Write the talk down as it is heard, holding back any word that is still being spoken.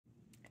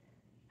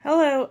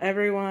Hello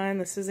everyone,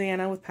 this is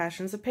Anna with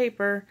Passions of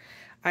Paper.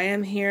 I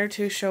am here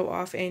to show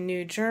off a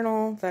new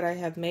journal that I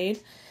have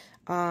made.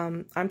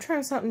 I'm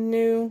trying something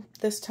new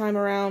this time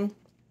around.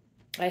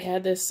 I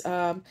had this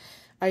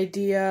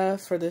idea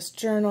for this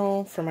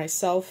journal for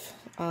myself.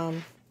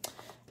 I'm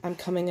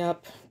coming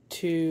up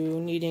to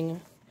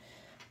needing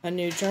a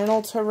new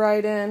journal to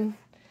write in.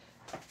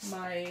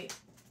 My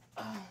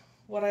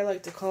what I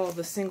like to call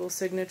the single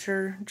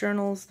signature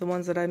journals, the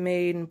ones that I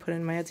made and put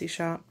in my Etsy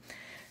shop.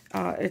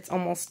 It's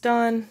almost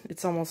done.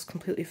 It's almost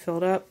completely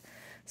filled up.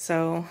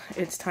 So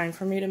it's time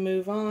for me to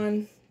move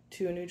on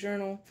to a new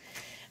journal.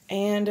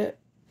 And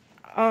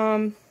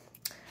I'm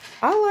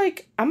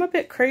a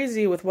bit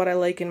crazy with what I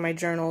like in my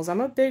journals.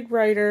 I'm a big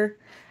writer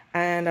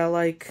and I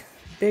like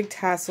big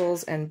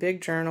tassels and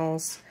big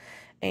journals.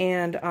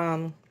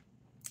 And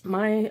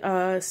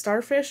my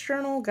starfish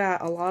journal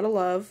got a lot of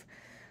love.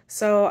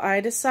 So I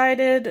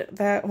decided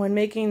that when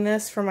making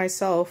this for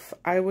myself,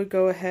 I would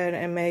go ahead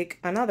and make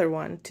another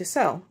one to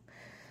sell.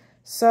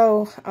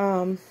 So,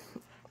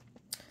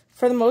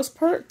 for the most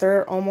part,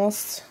 they're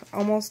almost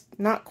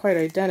not quite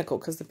identical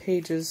because the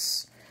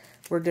pages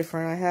were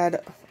different. I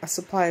had a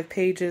supply of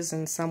pages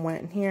and some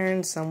went in here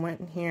and some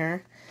went in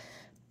here.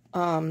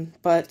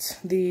 But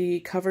the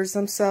covers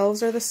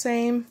themselves are the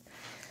same.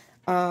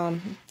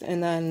 And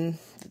then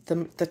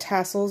the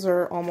tassels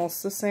are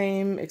almost the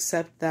same,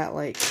 except that,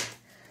 like,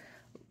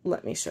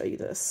 let me show you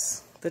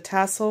this. The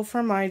tassel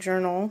for my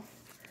journal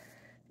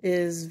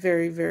is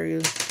very,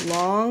 very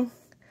long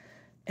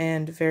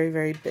and very,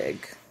 very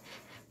big.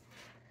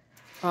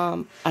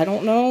 I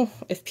don't know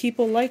if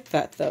people like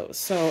that though,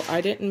 so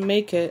I didn't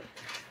make it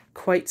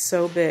quite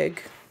so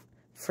big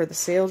for the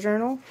sale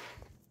journal.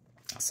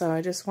 So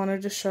I just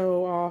wanted to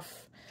show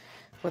off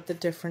what the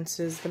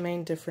differences, the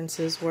main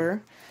differences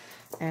were.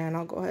 And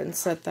I'll go ahead and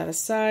set that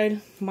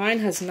aside. Mine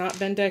has not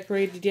been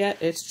decorated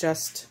yet. It's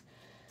just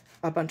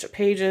a bunch of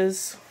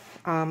pages.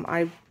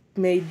 I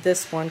made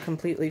this one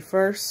completely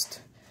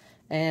first,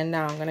 and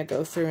now I'm going to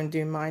go through and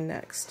do mine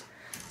next.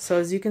 So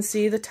as you can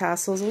see, the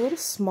tassel is a little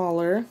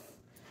smaller,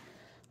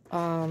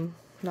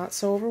 not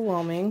so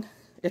overwhelming.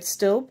 It's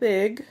still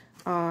big.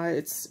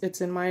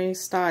 It's in my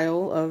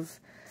style of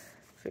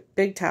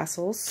big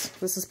tassels.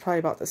 This is probably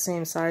about the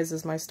same size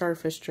as my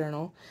starfish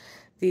journal.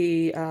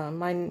 The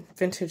my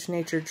vintage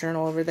nature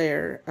journal over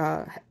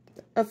there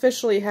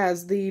officially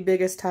has the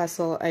biggest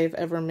tassel I've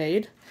ever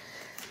made.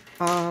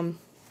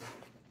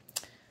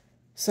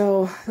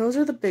 So those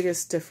are the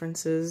biggest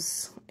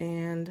differences,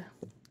 and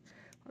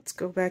let's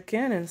go back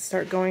in and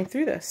start going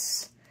through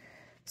this.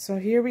 So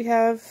here we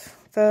have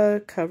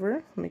the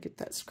cover. Let me get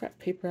that scrap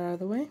paper out of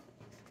the way.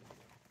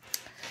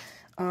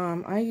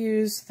 I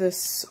use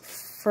this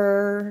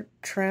fur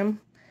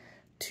trim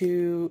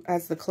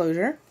as the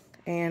closure,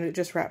 and it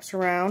just wraps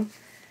around.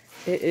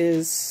 It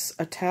is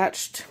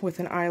attached with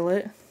an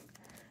eyelet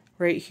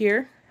right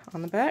here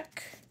on the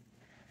back.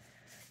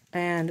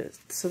 And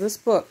so this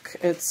book,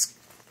 it's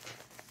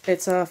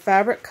a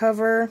fabric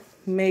cover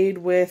made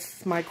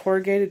with my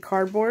corrugated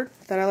cardboard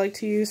that I like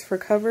to use for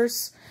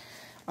covers.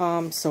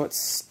 So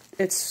it's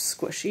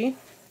squishy,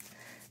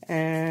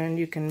 and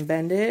you can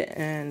bend it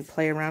and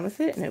play around with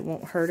it, and it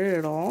won't hurt it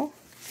at all.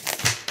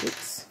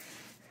 Oops.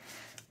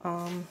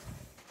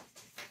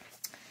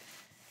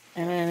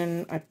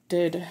 And I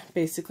did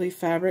basically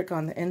fabric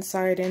on the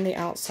inside and the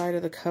outside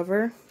of the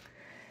cover,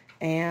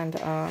 and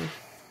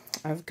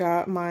I've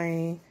got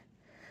my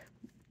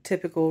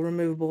typical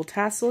removable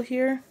tassel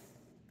here.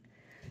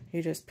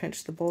 You just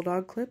pinch the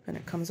bulldog clip and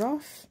it comes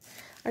off.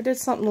 I did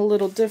something a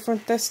little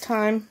different this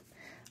time.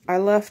 I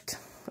left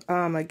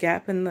a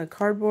gap in the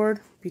cardboard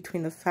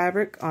between the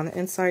fabric on the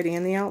inside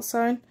and the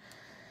outside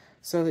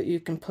so that you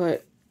can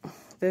put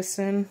this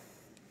in.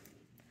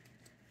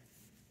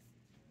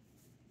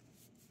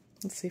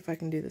 Let's see if I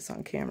can do this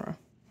on camera.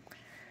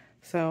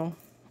 So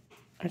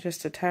I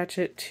just attach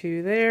it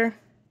to there.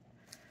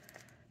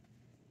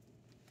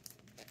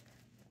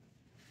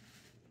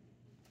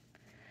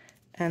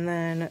 And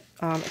then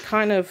it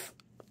kind of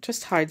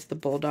just hides the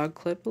bulldog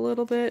clip a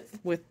little bit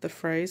with the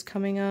phrase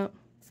coming up.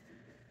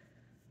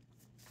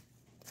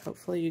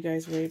 Hopefully you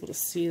guys were able to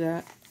see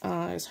that.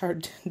 It's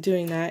hard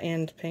doing that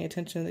and paying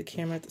attention to the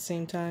camera at the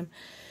same time.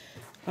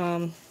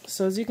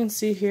 So as you can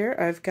see here,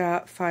 I've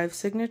got 5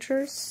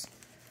 signatures.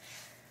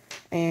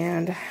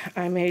 And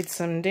I made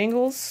some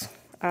dangles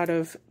out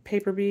of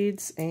paper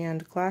beads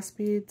and glass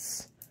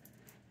beads.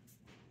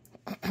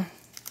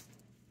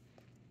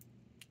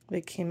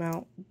 They came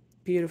out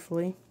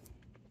beautifully.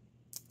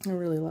 I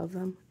really love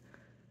them.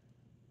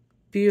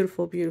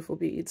 Beautiful, beautiful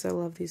beads. I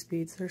love these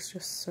beads. They're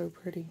just so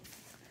pretty.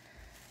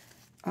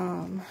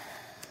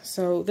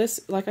 So this,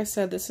 like I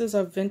said, this is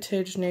a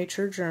vintage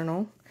nature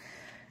journal.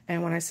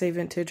 And when I say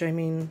vintage, I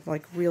mean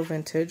like real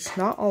vintage.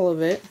 Not all of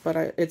it, but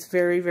it's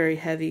very, very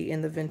heavy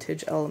in the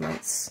vintage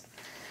elements.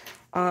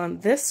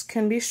 This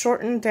can be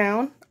shortened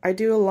down. I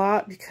do a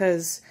lot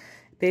because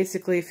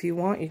basically if you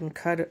want, you can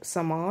cut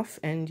some off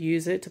and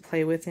use it to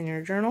play with in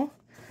your journal.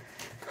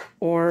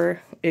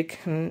 Or it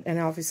can, and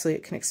obviously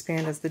it can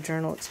expand as the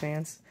journal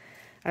expands.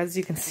 As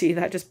you can see,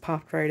 that just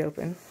popped right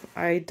open.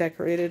 I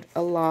decorated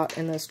a lot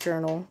in this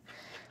journal.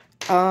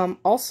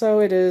 Also,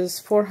 it is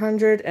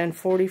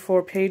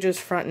 444 pages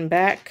front and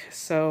back,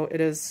 so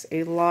it is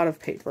a lot of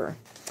paper.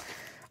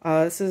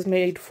 This is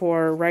made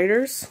for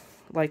writers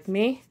like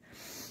me,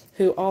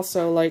 who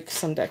also like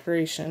some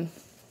decoration.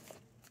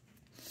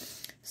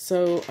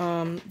 So,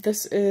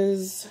 this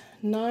is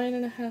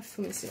 9.5,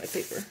 let me see my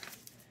paper.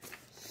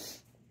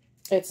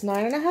 It's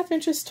 9.5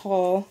 inches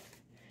tall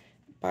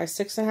by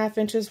 6.5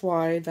 inches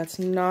wide. That's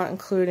not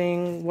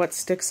including what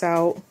sticks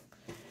out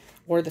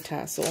or the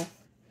tassel.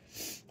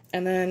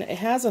 And then it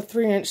has a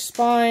 3-inch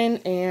spine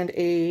and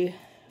a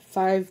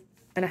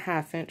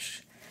 5.5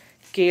 inch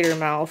gator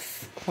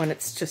mouth when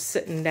it's just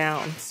sitting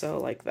down, so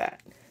like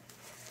that.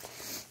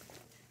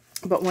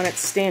 But when it's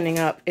standing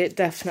up, it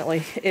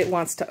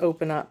wants to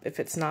open up if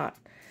it's not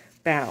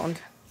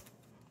bound.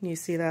 You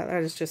see that?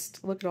 That is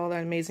just, look at all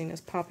that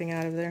amazingness popping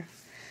out of there.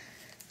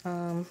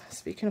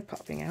 Speaking of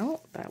popping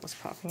out, that was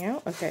popping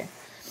out. Okay,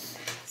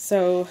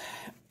 so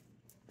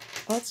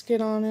let's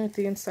get on at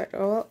the inside.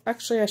 Oh,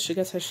 actually, I should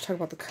talk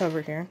about the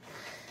cover here.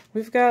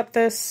 We've got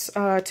this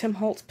Tim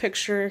Holtz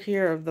picture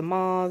here of the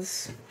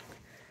moths.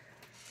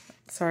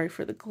 Sorry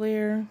for the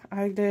glare.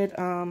 I did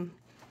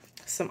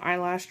some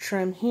eyelash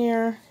trim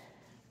here.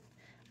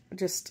 I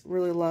just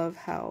really love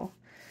how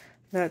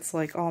that's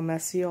like all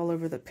messy all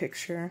over the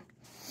picture.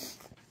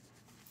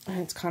 And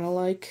it's kind of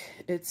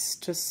like it's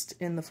just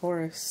in the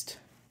forest.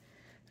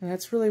 And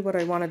that's really what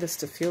I wanted this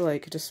to feel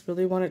like. I just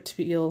really want it to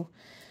feel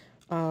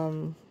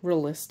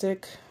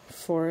realistic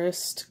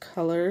forest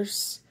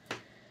colors.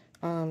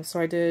 So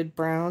I did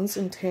browns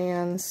and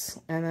tans,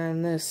 and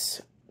then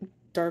this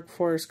dark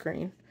forest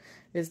green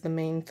is the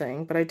main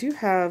thing. But I do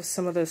have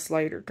some of this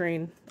lighter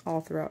green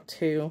all throughout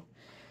too,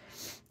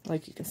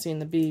 like you can see in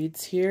the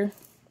beads here.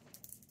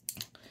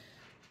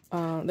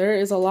 There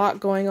is a lot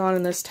going on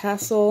in this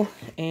tassel,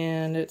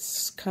 and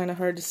it's kind of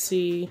hard to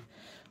see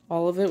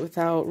all of it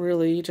without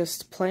really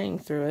just playing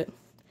through it.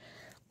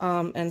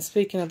 And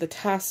speaking of the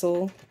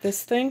tassel,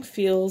 this thing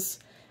feels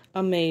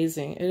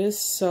amazing. It is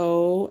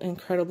so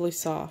incredibly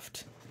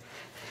soft.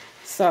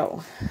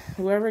 So,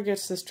 whoever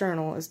gets this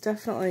journal is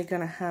definitely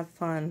going to have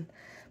fun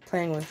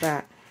playing with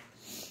that.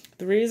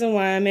 The reason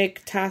why I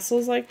make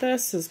tassels like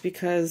this is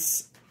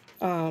because,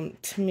 to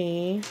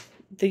me,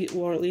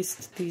 or at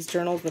least these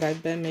journals that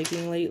I've been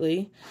making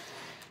lately,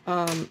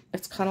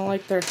 it's kind of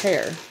like their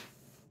hair.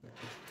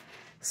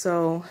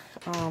 So,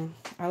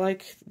 I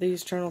like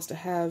these journals to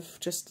have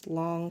just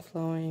long,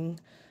 flowing,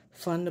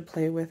 fun to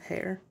play with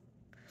hair.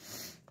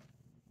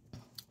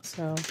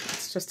 So,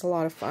 it's just a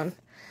lot of fun.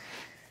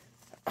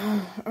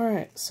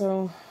 Alright,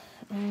 so,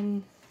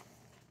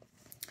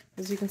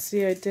 as you can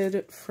see, I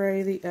did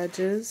fray the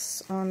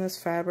edges on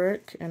this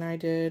fabric, and I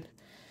did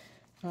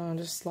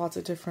just lots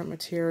of different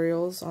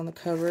materials on the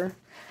cover,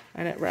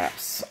 and it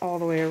wraps all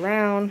the way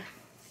around.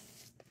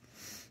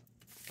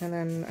 And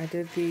then I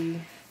did the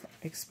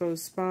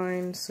exposed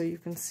spine, so you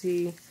can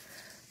see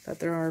that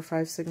there are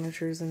 5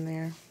 signatures in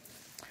there.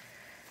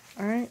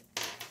 Alright,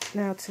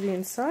 now to the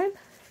inside.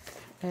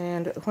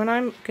 And when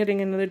I'm getting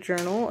into the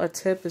journal, a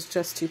tip is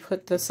just to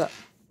put this up.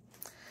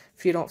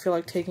 If you don't feel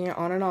like taking it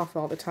on and off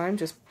all the time,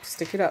 just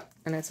stick it up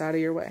and it's out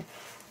of your way.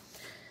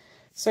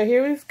 So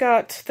here we've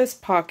got this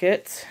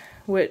pocket,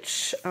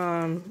 which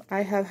I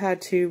have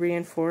had to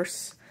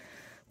reinforce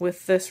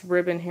with this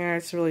ribbon here.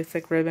 It's a really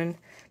thick ribbon,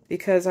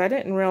 because I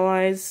didn't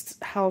realize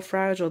how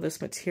fragile this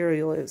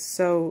material is.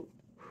 So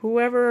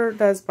whoever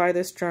does buy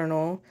this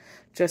journal,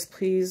 just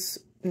please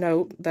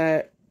note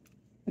that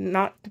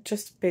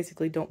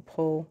basically don't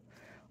pull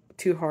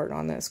too hard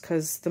on this,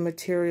 because the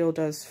material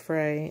does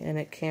fray and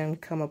it can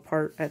come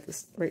apart at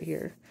this right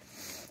here.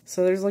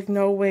 So there's like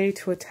no way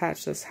to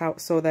attach this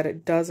so that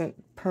it doesn't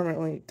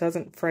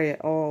fray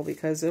at all,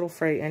 because it'll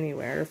fray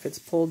anywhere if it's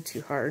pulled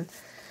too hard.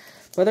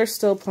 But there's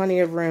still plenty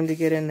of room to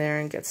get in there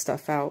and get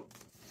stuff out.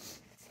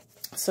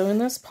 So in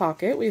this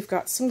pocket, we've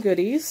got some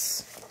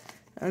goodies,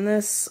 and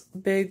this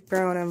big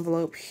brown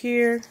envelope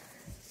here.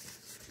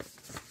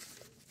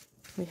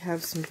 We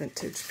have some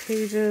vintage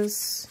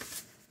pages,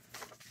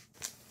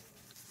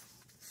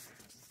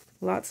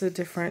 lots of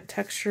different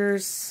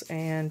textures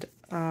and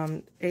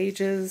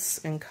ages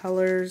and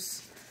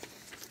colors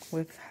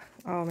with,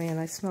 oh man,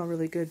 I smell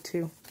really good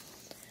too.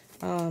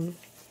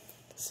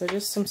 So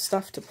just some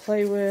stuff to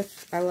play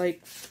with. I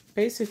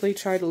basically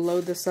try to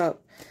load this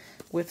up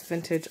with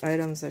vintage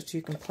items that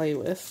you can play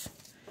with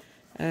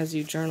as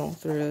you journal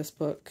through this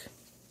book.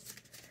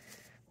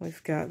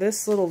 We've got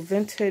this little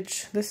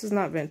vintage, this is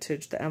not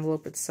vintage, the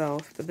envelope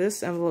itself, but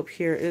this envelope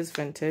here is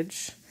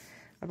vintage.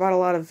 I bought a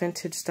lot of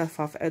vintage stuff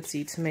off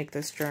Etsy to make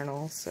this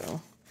journal,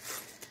 so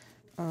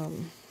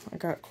I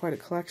got quite a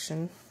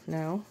collection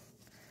now.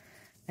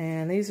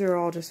 And these are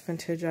all just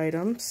vintage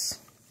items.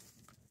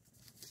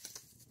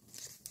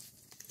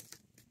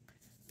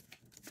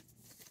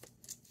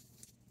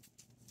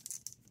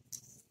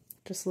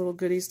 Just little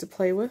goodies to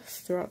play with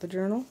throughout the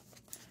journal.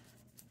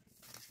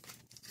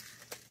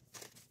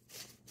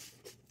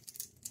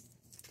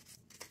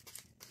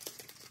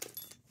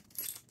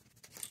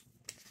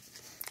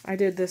 I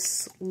did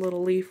this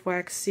little leaf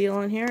wax seal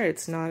on here.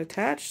 It's not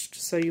attached,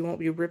 so you won't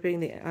be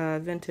ripping the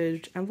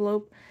vintage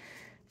envelope,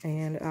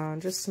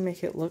 and just to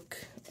make it look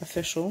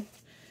official.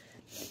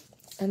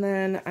 And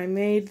then I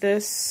made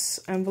this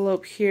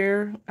envelope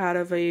here out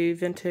of a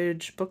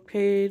vintage book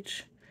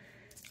page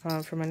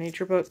from a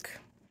nature book.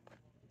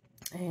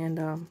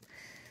 And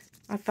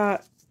I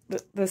thought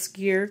that this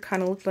gear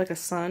kind of looked like a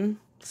sun,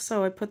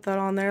 so I put that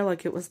on there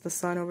like it was the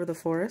sun over the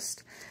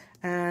forest.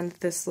 And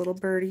this little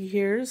birdie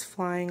here is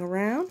flying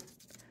around.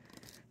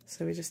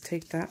 So we just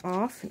take that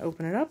off and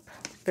open it up.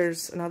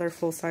 There's another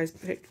full-size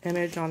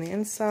image on the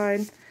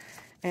inside.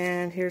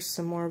 And here's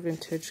some more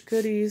vintage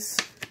goodies,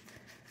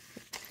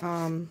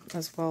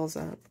 as well as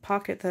a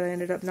pocket that I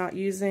ended up not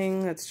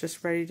using that's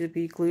just ready to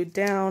be glued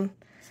down.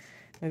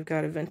 We've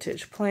got a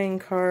vintage playing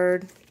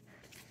card.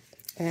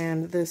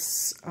 And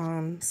this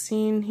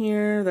scene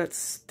here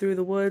that's through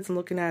the woods and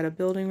looking at a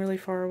building really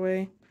far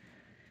away.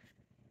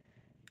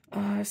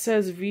 It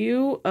says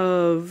view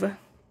of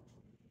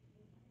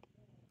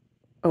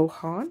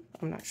Ohan,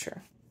 I'm not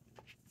sure.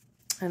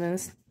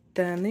 And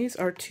then these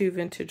are two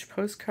vintage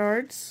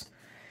postcards.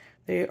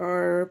 They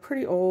are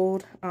pretty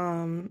old,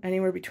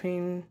 anywhere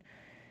between,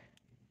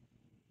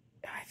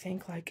 I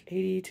think, like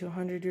 80 to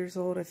 100 years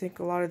old. I think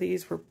a lot of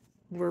these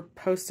were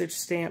postage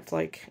stamped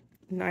like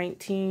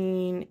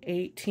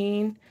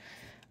 1918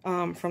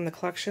 from the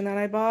collection that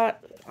I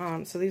bought.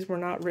 So these were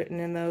not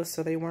written in those,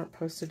 so they weren't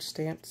postage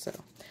stamped. So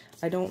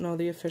I don't know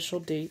the official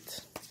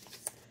date,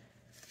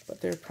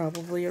 but they're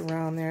probably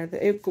around there.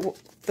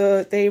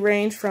 They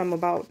range from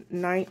about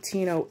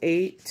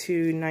 1908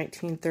 to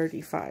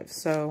 1935,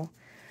 so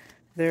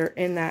they're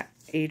in that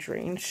age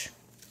range.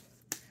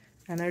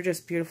 And they're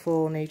just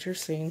beautiful nature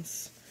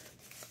scenes.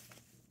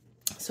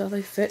 So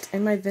they fit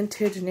in my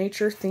vintage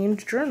nature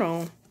themed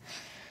journal.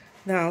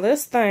 Now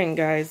this thing,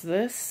 guys,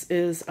 this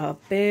is a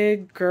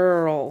big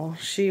girl.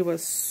 She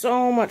was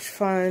so much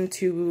fun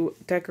to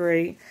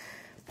decorate.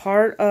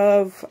 Part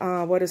of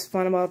what is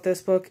fun about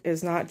this book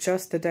is not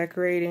just the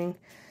decorating,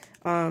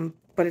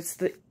 but it's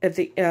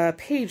the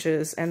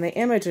pages and the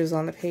images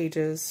on the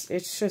pages.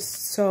 It's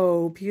just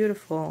so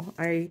beautiful.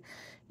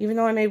 Even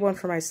though I made one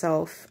for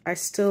myself, I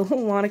still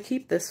want to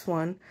keep this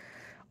one.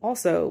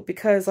 Also,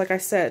 because like I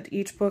said,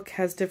 each book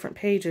has different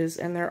pages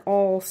and they're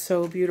all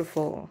so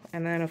beautiful.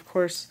 And then of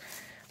course,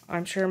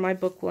 I'm sure my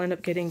book will end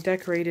up getting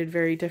decorated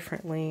very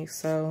differently.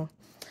 So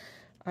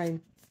I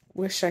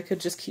wish I could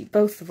just keep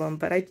both of them,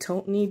 but I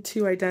don't need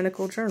two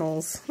identical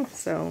journals.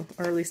 So,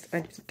 or at least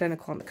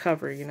identical on the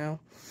cover, you know.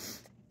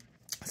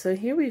 So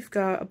here we've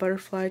got a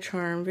butterfly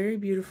charm, very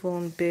beautiful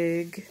and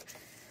big.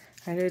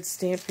 I did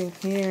stamping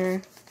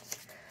here.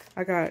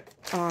 I got,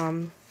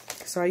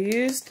 so I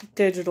used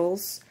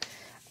digitals,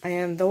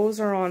 and those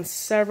are on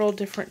several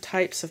different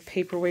types of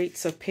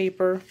paperweights of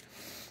paper.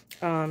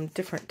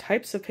 Different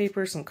types of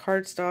paper, some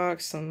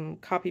cardstock, some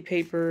copy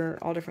paper,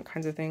 all different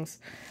kinds of things.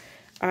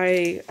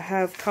 I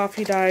have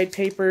coffee dyed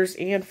papers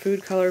and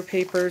food color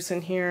papers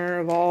in here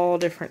of all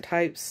different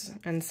types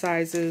and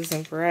sizes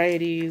and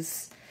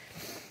varieties.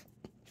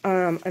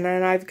 And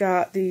then I've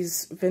got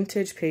these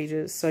vintage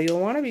pages, so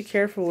you'll want to be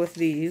careful with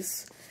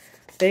these.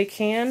 They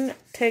can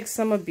take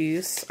some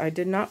abuse. I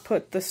did not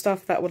put the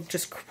stuff that would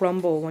just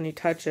crumble when you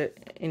touch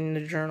it in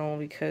the journal,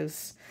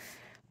 because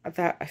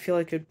that I feel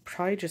like it would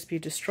probably just be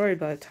destroyed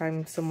by the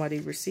time somebody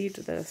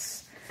received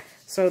this.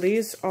 So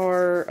these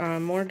are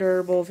more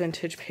durable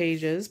vintage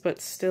pages,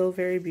 but still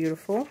very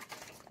beautiful.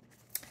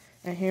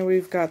 And here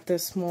we've got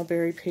this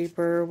mulberry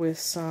paper with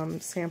some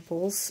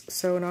samples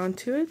sewn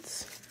onto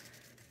it.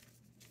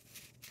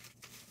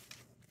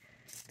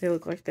 They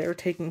look like they were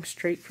taken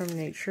straight from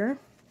nature.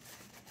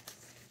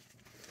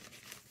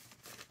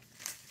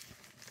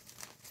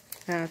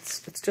 And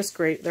it's just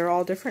great. They're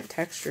all different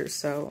textures,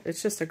 so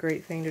it's just a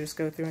great thing to just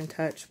go through and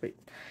touch. But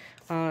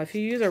if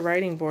you use a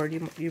writing board,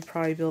 you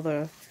probably be able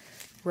to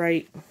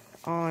write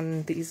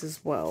on these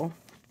as well.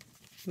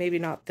 Maybe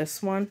not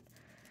this one,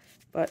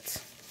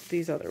 but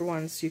these other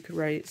ones you could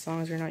write as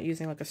long as you're not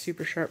using like a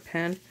super sharp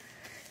pen.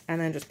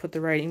 And then just put the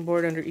writing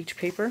board under each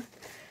paper.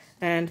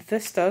 And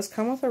this does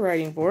come with a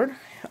writing board,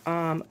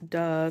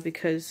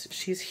 because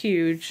she's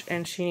huge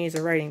and she needs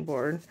a writing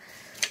board.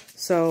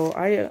 So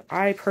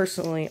I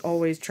personally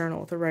always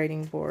journal with a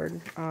writing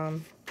board.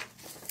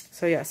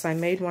 So yes, I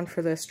made one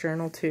for this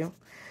journal too.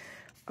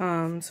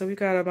 So we've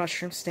got a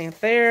mushroom stamp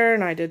there,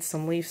 and I did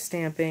some leaf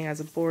stamping as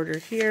a border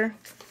here.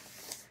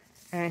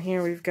 And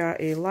here we've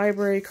got a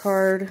library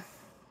card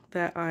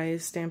that I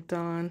stamped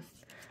on,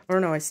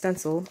 or no, I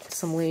stenciled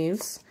some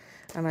leaves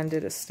and then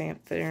did a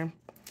stamp there.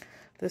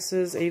 This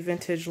is a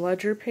vintage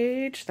ledger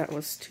page that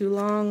was too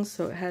long,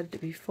 so it had to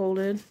be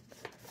folded.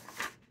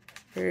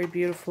 Very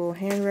beautiful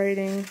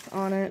handwriting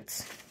on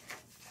it.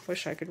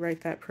 Wish I could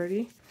write that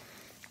pretty.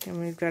 And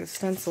we've got a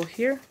stencil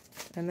here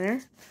and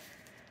there.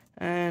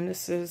 And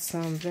this is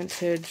some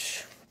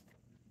vintage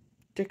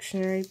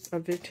dictionary, a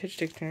vintage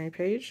dictionary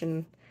page.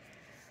 And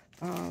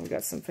we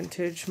got some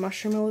vintage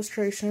mushroom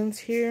illustrations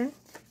here.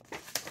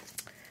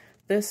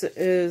 This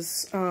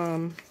is,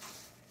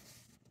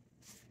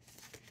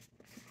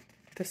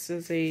 This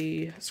is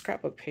a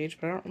scrapbook page,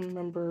 but I don't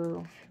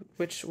remember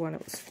which one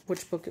it was,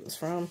 which book it was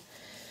from.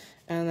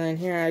 And then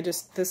here,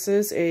 this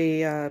is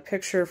a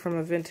picture from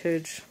a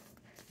vintage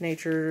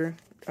nature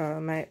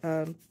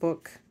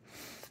book.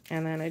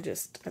 And then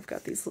I've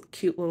got these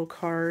cute little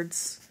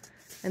cards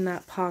in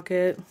that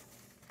pocket.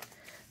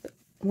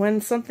 When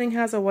something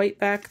has a white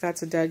back,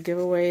 that's a dead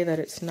giveaway that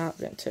it's not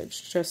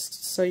vintage.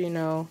 Just so you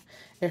know,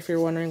 if you're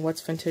wondering what's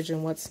vintage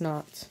and what's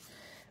not.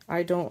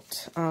 I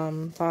don't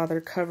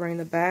bother covering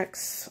the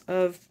backs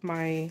of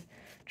my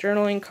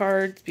journaling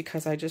cards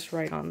because I just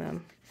write on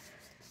them.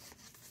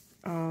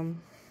 And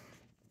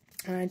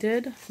I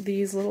did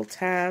these little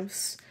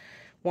tabs,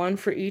 one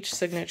for each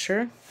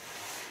signature.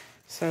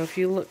 So if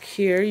you look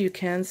here, you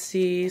can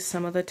see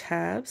some of the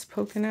tabs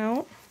poking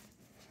out.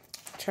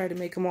 I tried to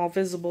make them all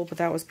visible, but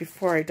that was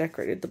before I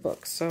decorated the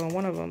book, so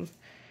one of them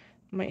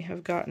might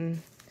have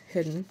gotten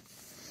hidden.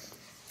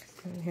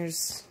 And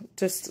here's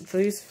just,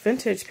 these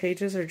vintage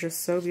pages are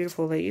just so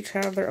beautiful. They each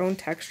have their own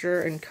texture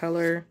and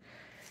color,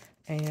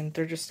 and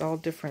they're just all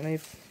different. They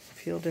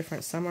feel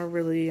different. Some are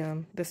really,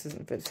 this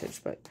isn't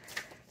vintage, but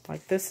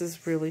like this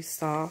is really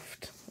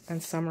soft,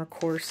 and some are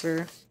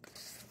coarser.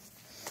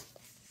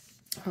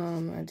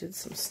 I did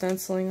some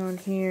stenciling on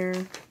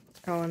here.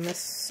 Oh, and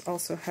this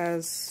also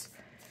has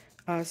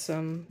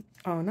some,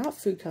 oh, not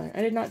food coloring.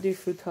 I did not do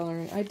food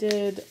coloring. I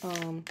did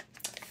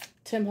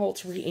Tim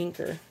Holtz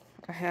re-inker.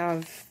 I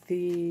have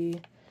the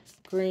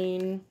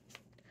green,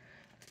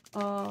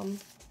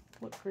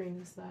 what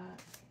green is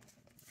that?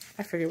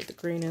 I forget what the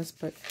green is,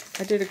 but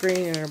I did a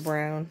green and a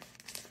brown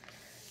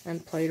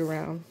and played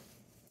around.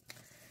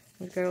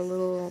 We've got a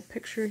little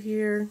picture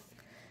here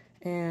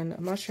and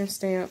a mushroom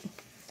stamp.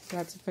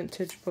 That's a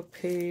vintage book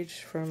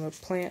page from a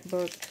plant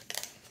book.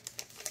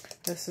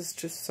 This is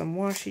just some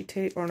washi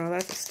tape, or no,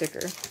 that's a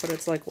sticker, but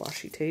it's like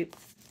washi tape.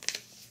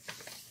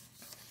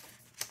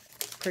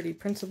 Pretty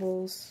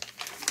Principles.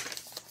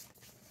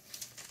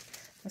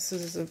 This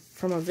is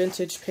from a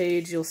vintage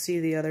page. You'll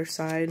see the other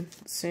side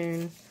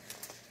soon.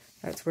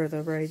 That's where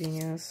the writing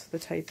is, the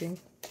typing.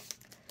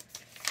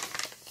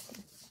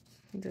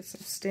 Did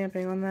some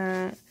stamping on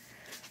that.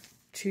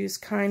 Choose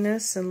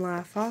kindness and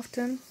laugh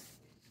often.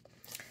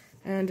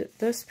 And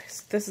this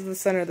is the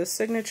center of the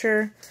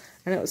signature,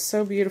 and it was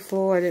so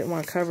beautiful I didn't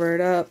want to cover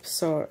it up,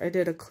 so I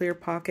did a clear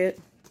pocket.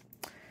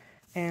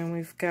 And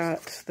we've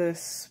got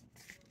this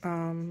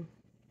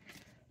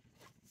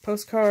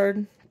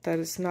postcard that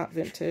is not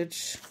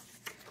vintage,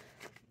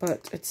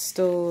 but it's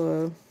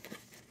still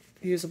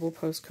a usable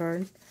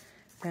postcard.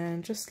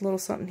 And just a little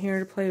something here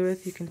to play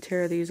with. You can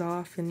tear these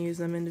off and use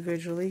them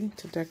individually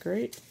to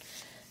decorate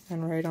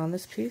and write on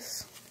this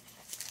piece.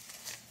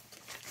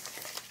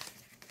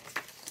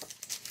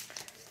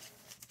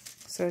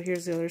 So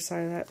here's the other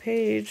side of that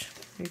page.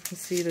 You can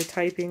see the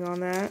typing on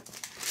that.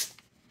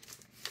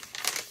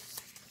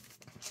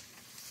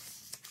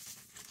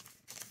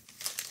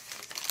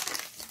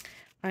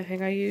 I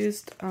think I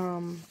used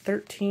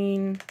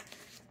 13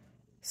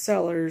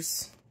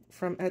 sellers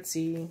from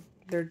Etsy.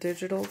 They're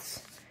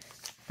digitals,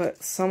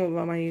 but some of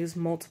them I used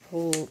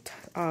multiple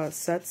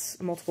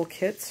multiple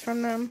kits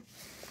from them.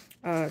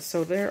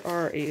 So there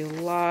are a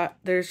lot.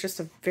 There's just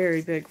a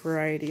very big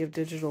variety of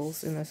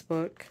digitals in this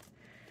book,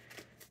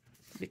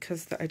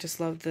 because I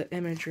just love the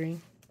imagery.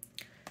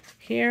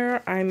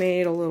 Here I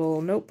made a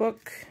little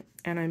notebook,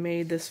 and I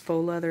made this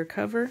faux leather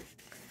cover.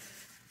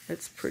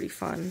 It's pretty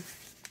fun.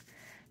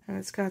 And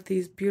it's got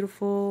these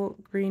beautiful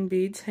green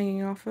beads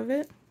hanging off of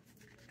it.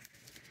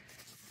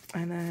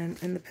 And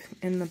then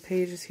in the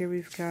pages here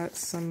we've got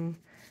some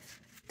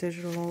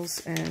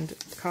digitals and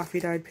coffee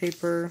dyed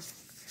paper.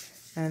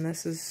 And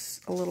this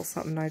is a little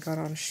something I got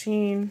on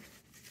Shein.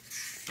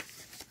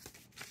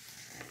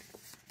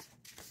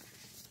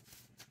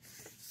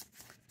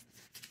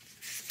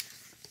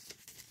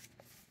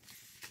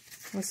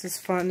 This is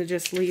fun to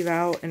just leave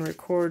out and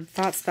record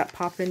thoughts that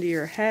pop into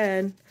your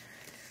head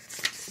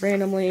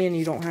randomly and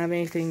you don't have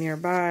anything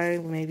nearby.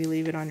 Maybe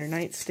leave it on your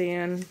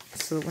nightstand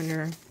so that when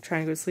you're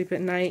trying to go to sleep at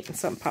night and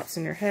something pops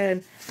in your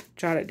head,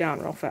 jot it down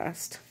real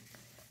fast.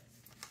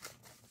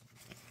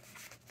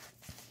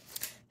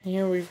 And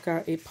here we've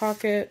got a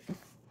pocket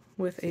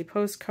with a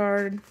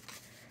postcard.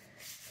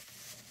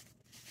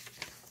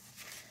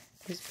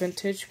 These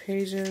vintage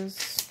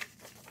pages.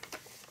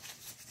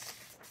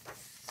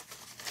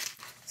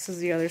 This is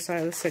the other side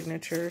of the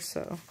signature,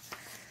 so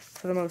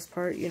for the most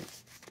part, you've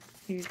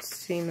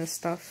seen this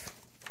stuff.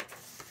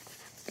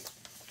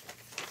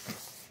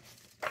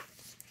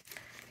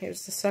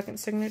 Here's the second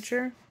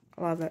signature.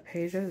 I love that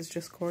page. It is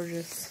just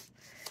gorgeous.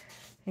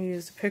 I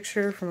used a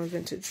picture from a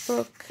vintage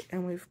book,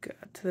 and we've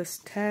got this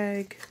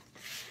tag.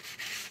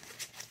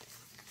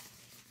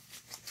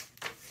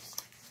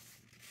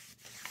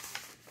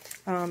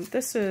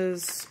 This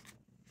is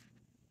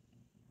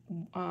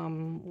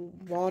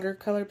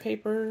watercolor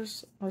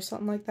papers or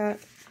something like that.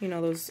 You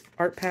know, those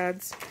art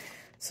pads.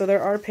 So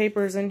there are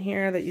papers in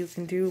here that you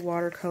can do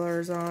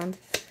watercolors on.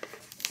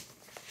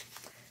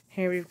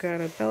 Here we've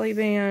got a belly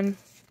band.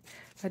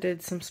 I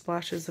did some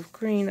splashes of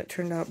green that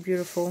turned out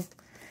beautiful.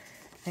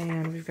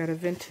 And we've got a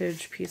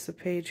vintage piece of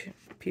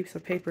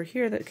paper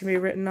here that can be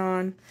written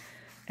on,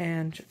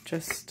 and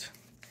just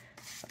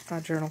a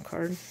journal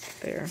card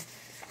there.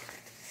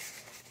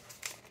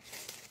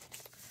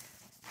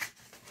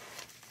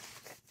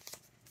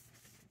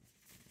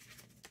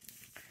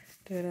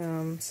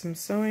 Did some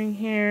sewing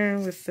here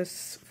with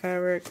this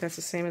fabric. That's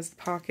the same as the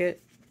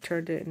pocket.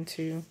 Turned it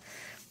into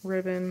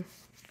ribbon.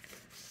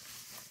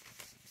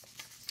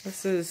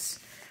 This is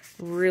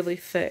really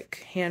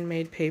thick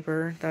handmade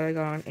paper that I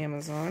got on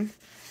Amazon,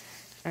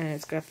 and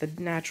it's got the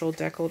natural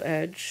deckled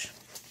edge.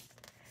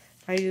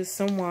 I used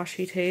some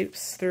washi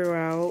tapes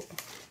throughout.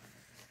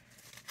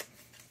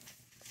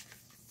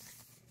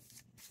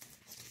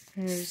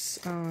 Here's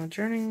a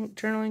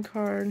journaling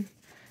card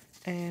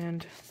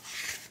and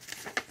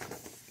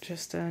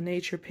just a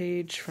nature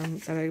page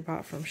that I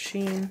bought from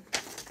Shein.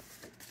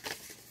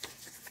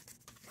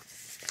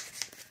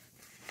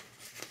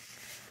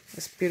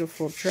 This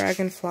beautiful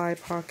dragonfly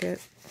pocket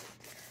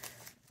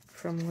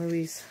from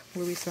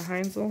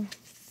luiseHEINZL.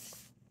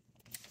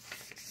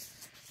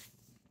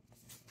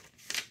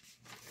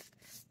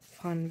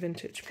 Fun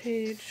vintage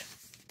page.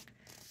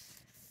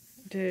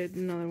 Did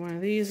another one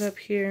of these up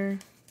here.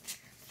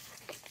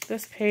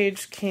 This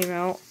page came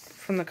out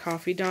from the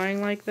coffee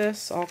dyeing like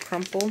this, all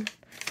crumpled.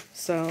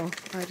 So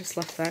I just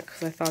left that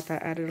because I thought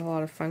that added a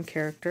lot of fun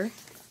character.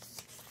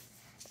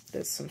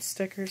 Did some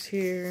stickers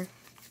here.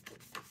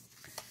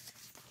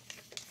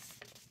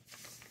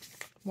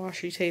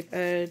 Washi tape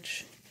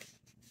edge.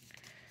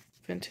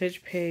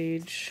 Vintage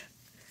page.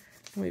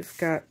 We've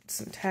got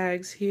some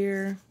tags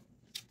here.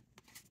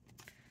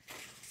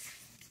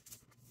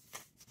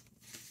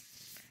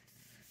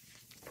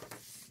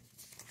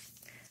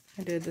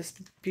 I did this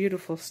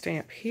beautiful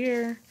stamp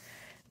here,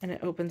 and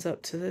it opens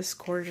up to this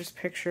gorgeous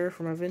picture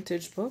from a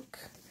vintage book.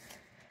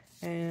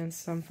 And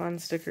some fun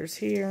stickers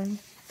here.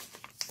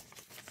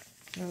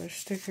 Another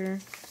sticker.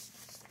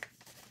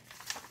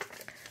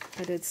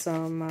 I did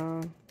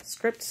some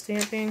script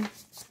stamping.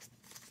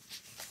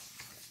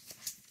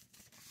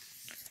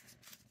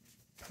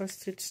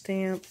 Postage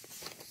stamp.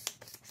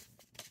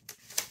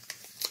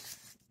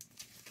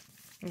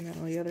 And then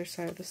on the other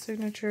side of the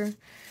signature.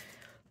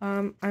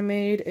 I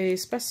made a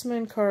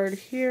specimen card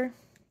here.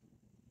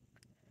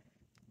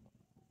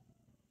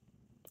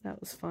 That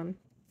was fun.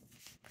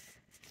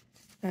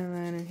 And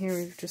then in here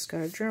we've just got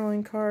a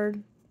journaling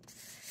card.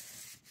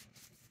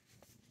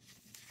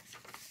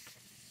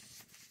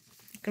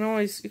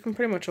 You can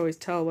pretty much always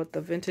tell what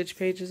the vintage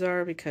pages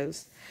are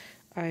because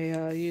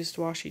I used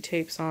washi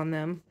tapes on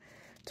them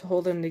to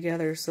hold them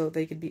together so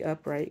they could be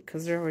upright,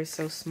 because they're always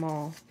so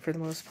small for the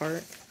most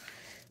part,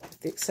 with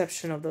the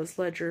exception of those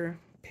ledger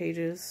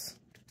pages.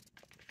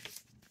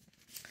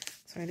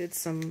 So I did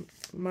some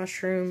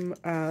mushroom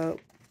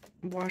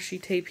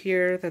washi tape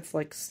here that's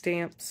like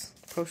stamps,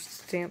 post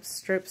stamp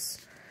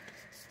strips.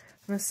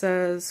 And it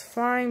says,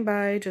 "Flying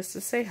by just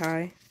to say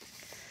hi."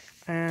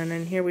 And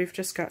in here we've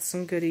just got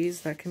some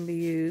goodies that can be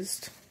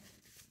used.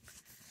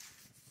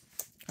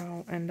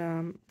 Oh, and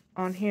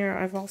on here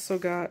I've also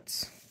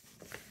got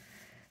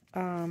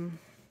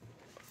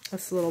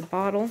this little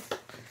bottle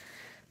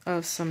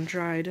of some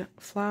dried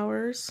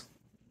flowers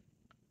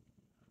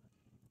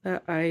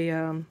that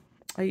I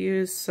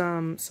used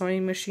some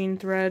sewing machine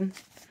thread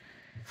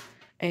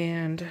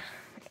and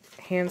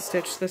hand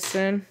stitched this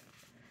in.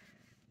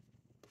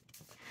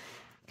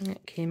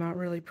 It came out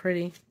really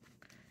pretty.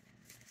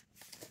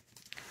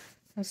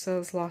 It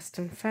says "Lost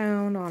and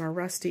Found" on a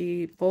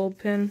rusty bulb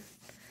pin.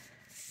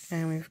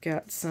 And we've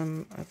got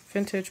some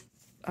vintage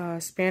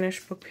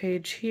Spanish book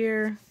page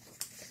here.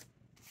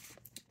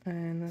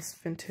 And this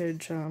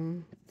vintage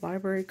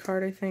library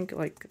card, I think,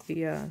 like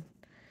the,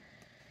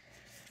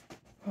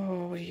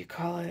 oh, what do you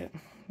call it?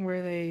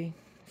 Where they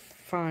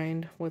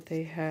find what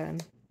they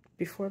had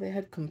before they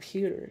had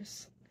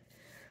computers.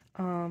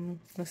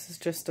 This is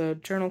just a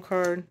journal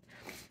card.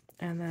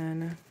 And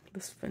then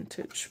this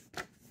vintage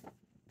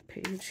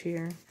page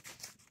here.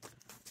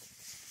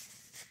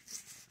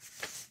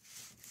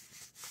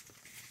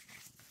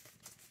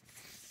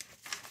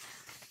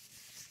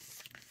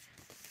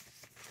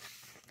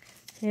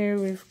 Here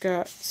we've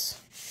got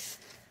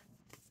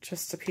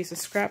just a piece of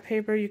scrap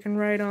paper you can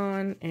write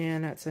on,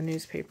 and that's a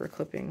newspaper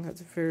clipping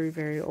that's very,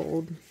 very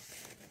old.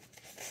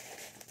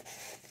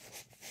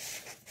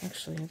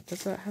 Actually,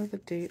 does that have the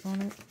date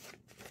on it?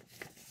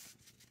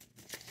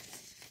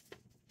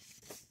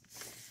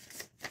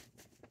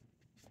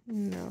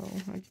 No,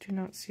 I do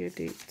not see a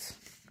date.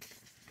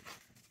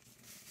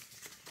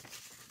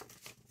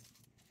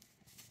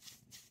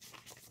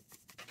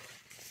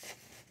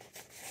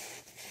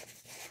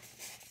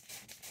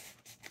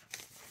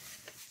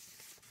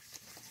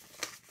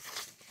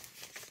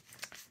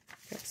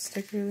 Got a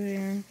sticker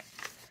there.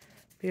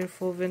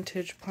 Beautiful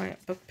vintage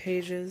plant book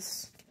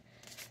pages.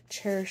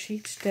 Cherish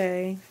each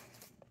day.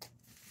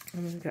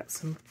 And we've got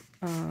some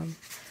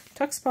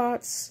tuck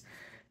spots.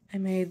 I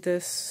made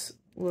this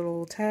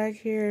little tag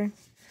here.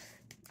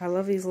 I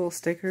love these little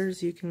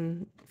stickers. You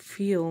can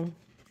feel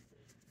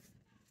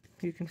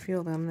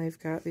them. They've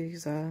got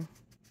these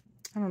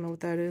I don't know what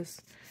that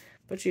is,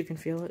 but you can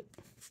feel it.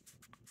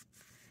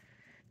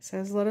 It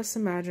says, "Let us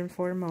imagine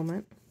for a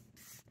moment,"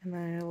 and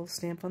then a little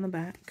stamp on the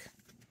back.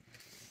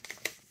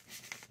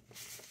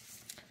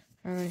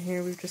 And then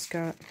here we've just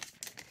got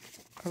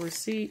a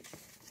receipt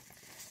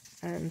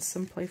and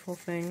some playful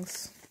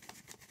things.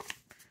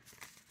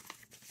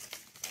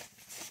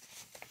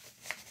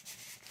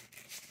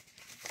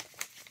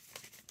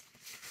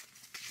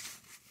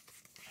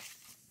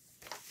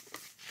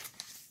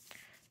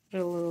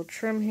 Got a little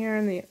trim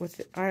here with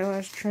the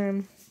eyelash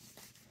trim.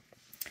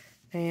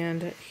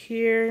 And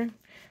here,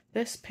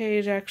 this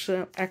page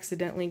actually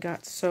accidentally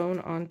got sewn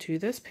onto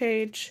this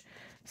page.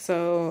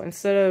 So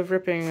instead of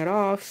ripping it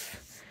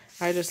off,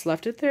 I just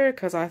left it there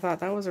because I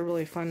thought that was a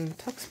really fun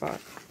tuck spot.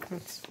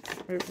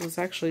 It was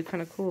actually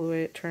kind of cool the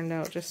way it turned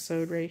out, just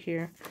sewed right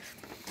here.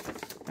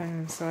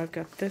 And so I've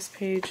got this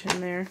page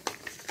in there.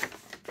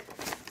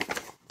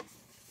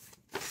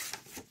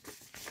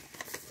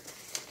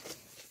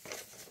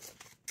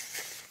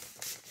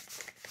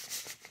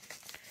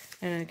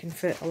 And it can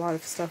fit a lot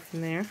of stuff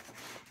in there.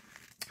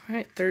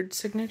 Alright, third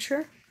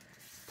signature.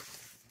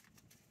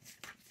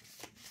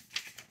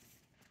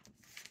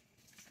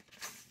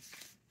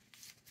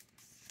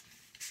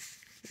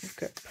 We've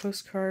got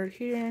postcard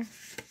here.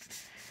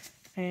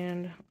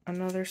 And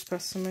another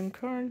specimen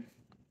card.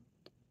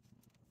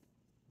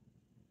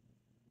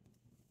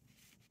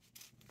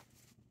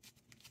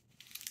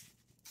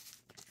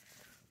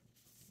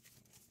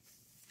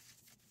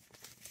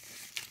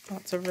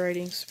 Lots of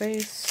writing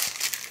space.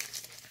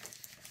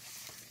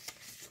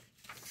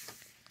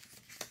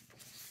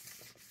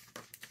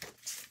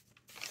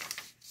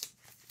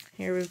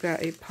 Here we've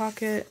got a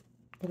pocket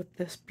with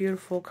this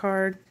beautiful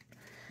card.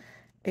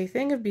 "A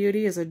thing of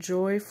beauty is a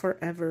joy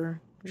forever."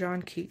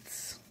 John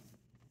Keats.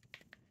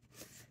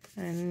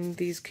 And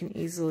these can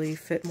easily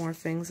fit more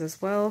things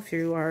as well if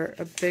you are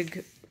a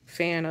big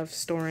fan of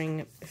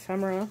storing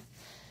ephemera.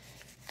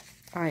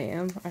 I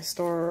am. I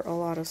store a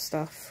lot of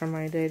stuff for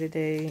my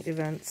day-to-day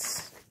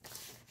events.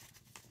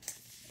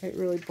 It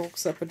really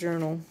bulks up a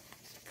journal,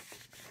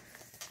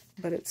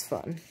 but it's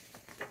fun.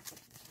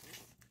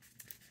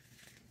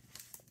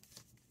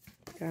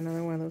 Got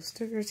another one of those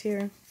stickers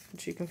here,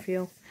 which you can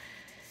feel.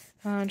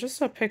 Just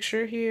a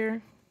picture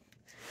here.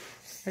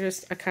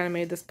 I kind of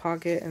made this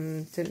pocket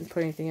and didn't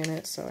put anything in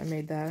it, so I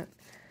made that.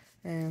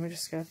 And we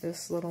just got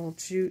this little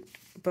jute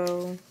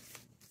bow.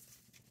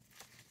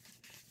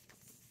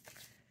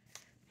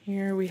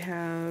 Here we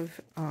have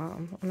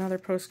another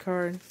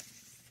postcard.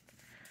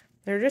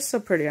 They're just so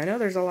pretty. I know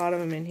there's a lot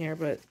of them in here,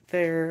 but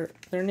they're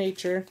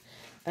nature,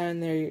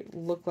 and they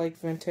look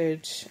like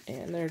vintage,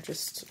 and they're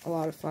just a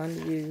lot of fun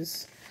to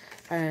use.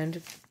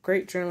 And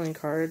great journaling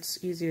cards,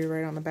 easy to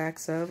write on the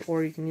backs of,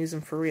 or you can use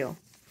them for real.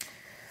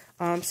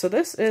 So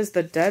this is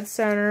the dead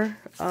center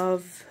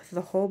of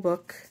the whole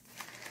book,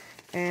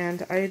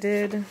 and I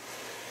did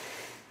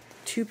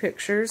 2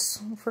 pictures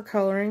for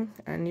coloring,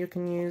 and you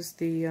can use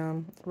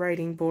the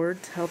writing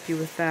board to help you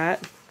with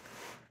that.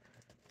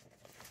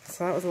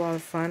 So that was a lot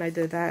of fun. I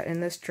did that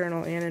in this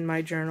journal and in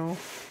my journal.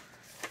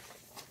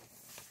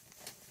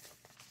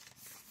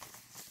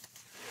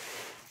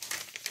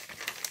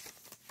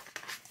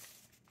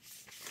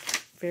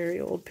 Very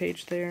old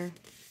page there.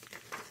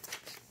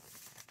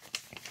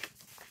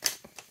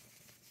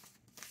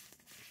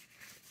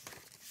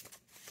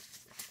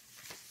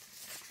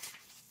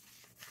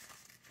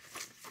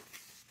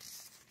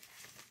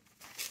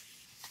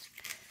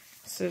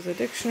 This is a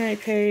dictionary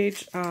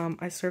page.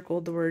 I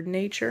circled the word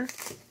nature.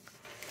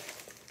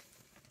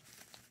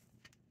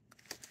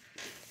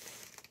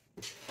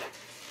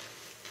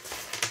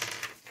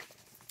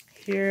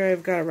 Here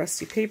I've got a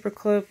rusty paper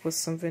clip with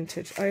some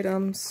vintage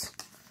items.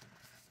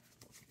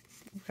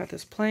 I've got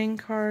this playing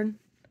card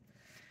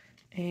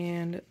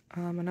and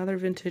another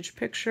vintage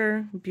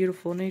picture,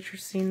 beautiful nature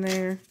scene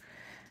there,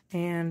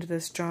 and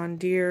this John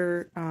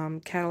Deere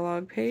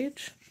catalog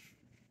page.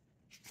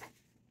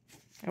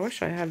 I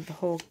wish I had the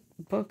whole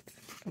book.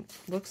 It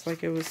looks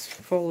like it was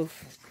full of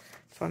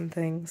fun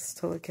things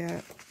to look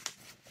at.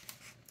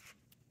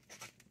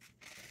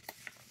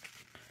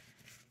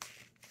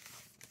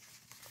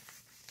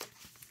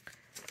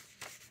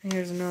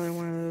 Here's another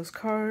one of those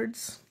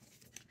cards.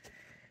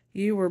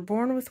 "You were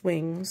born with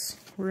wings,"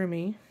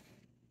 Rumi.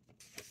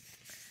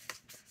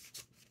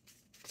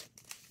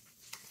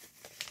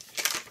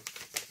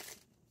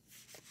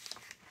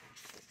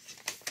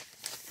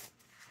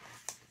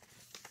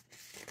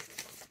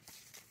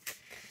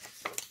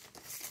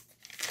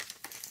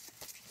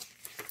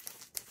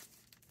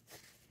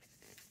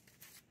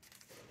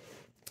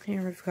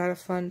 Here we've got a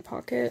fun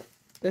pocket.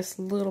 This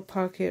little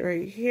pocket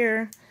right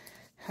here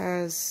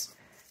has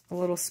a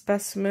little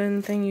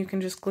specimen thing you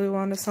can just glue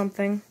onto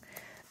something.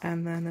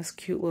 And then this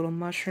cute little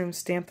mushroom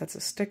stamp that's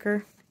a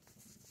sticker.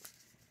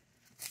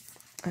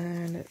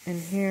 And in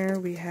here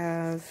we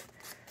have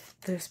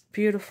this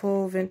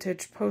beautiful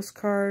vintage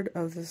postcard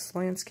of this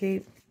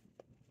landscape.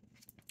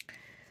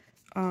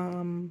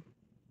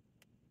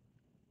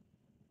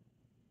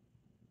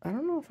 I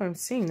don't know if I'm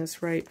seeing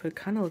this right, but it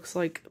kind of looks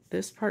like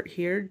this part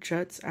here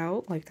juts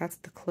out, like that's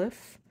the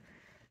cliff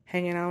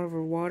hanging out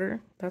over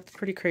water. That's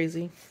pretty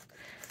crazy.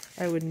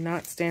 I would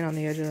not stand on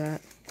the edge of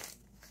that.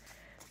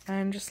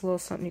 And just a little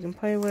something you can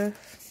play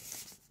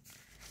with.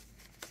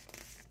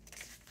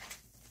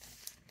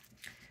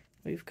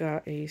 We've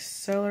got a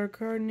cellar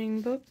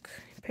gardening book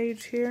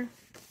page here.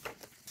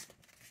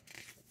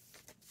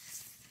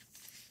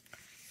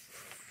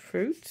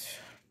 Fruit.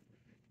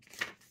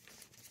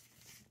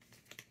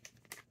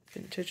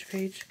 Vintage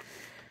page.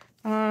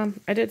 I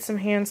did some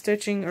hand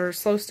stitching or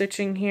slow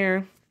stitching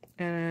here,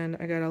 and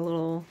I got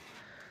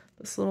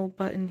this little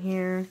button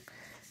here,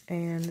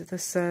 and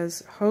this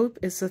says, "Hope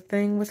is the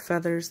thing with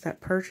feathers that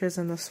perches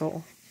in the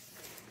soul."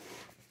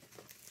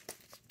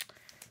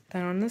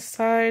 Then on this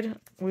side,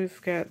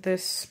 we've got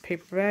this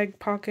paper bag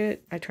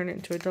pocket. I turned it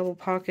into a double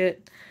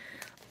pocket.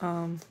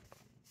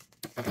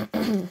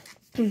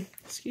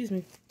 Excuse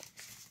me.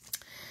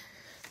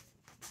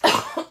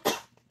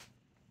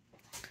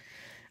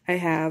 I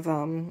have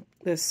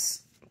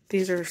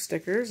these are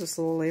stickers, this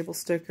little label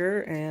sticker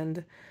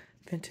and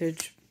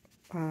vintage,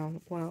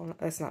 well,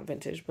 that's not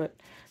vintage, but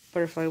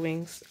butterfly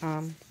wings.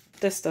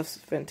 This stuff's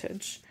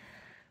vintage.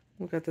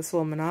 We've got this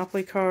little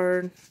Monopoly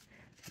card,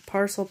 a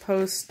parcel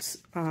post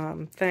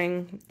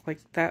thing, like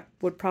that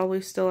would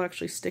probably still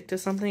actually stick to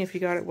something if you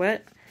got it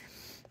wet.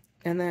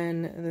 And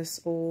then this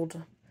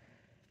old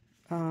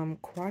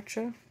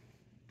kwacha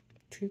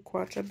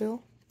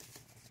bill.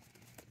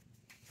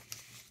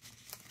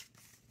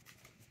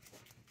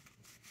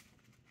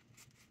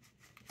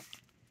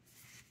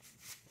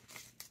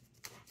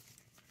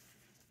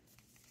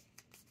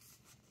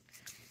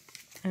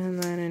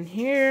 And then in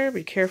here,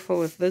 be careful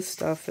with this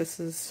stuff. This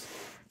is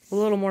a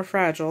little more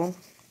fragile.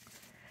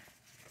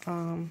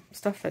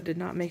 Stuff that did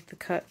not make the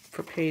cut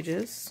for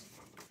pages.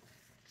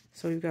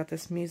 So we've got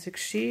this music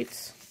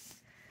sheet,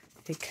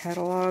 a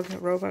catalog,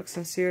 Robux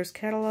and Sears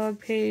catalog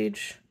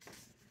page,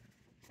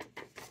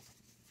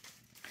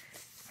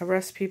 a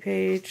recipe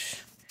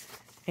page,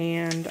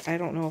 and I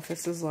don't know if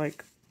this is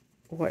like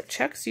what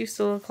checks used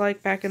to look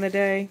like back in the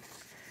day,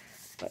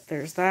 but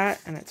there's that,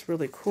 and it's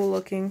really cool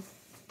looking.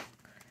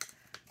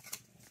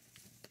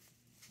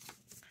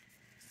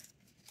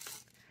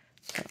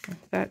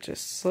 That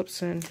just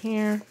slips in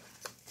here.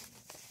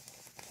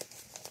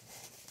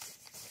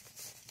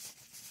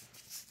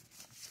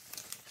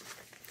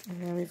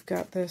 And then we've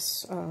got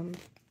this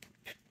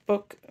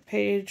book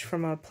page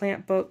from a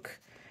plant book.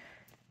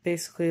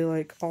 Basically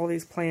like all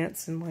these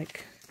plants and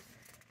like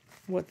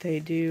what they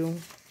do.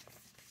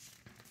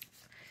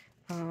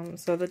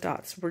 So the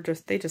dots were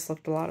they just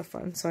looked a lot of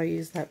fun, so I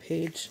used that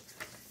page.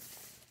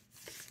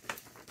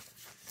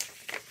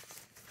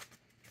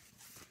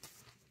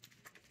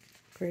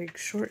 Greg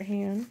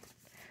Shorthand.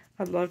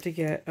 I'd love to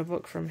get a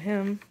book from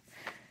him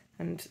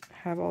and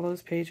have all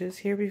those pages.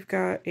 Here we've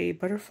got a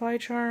butterfly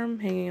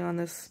charm hanging on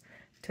this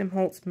Tim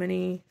Holtz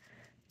mini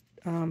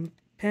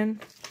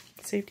pin,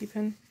 safety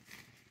pin.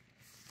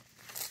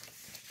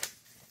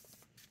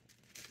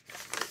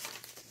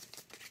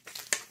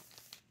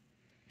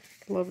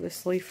 Love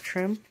this leaf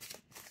trim.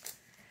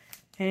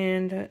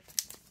 And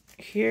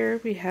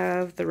here we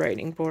have the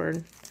writing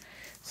board.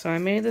 So I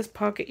made this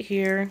pocket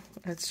here.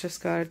 It's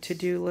just got a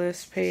to-do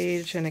list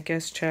page and a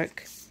guest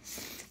check.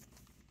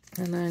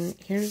 And then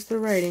here's the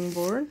writing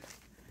board.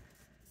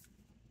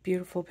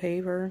 Beautiful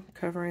paper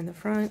covering the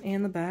front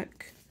and the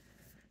back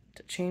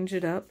to change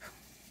it up.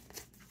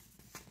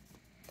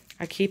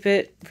 I keep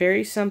it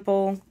very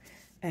simple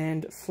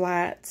and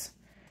flat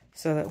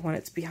so that when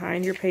it's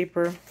behind your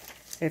paper,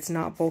 it's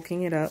not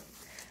bulking it up.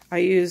 I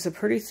use a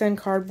pretty thin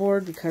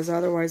cardboard because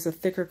otherwise the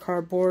thicker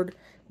cardboard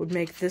would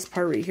make this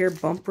part right here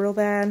bump real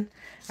bad,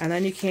 and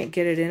then you can't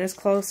get it in as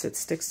close, it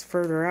sticks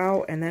further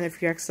out, and then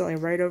if you accidentally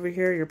write over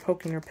here, you're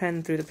poking your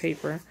pen through the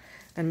paper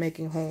and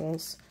making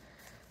holes.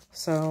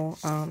 So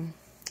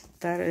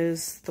that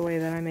is the way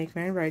that I make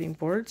my writing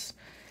boards.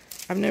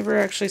 I've never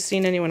actually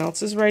seen anyone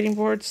else's writing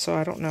boards, so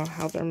I don't know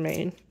how they're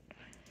made.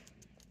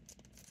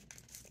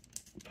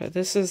 But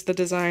this is the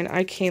design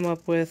I came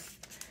up with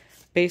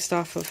based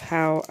off of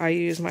how I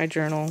use my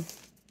journal,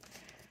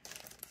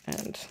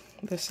 and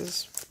this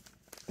is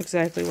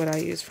exactly what I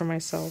use for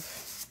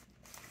myself.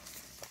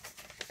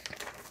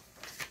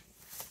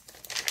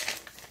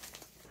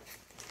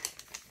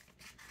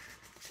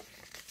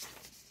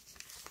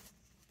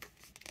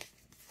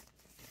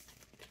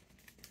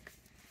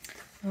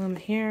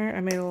 Here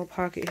I made a little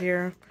pocket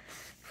here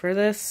for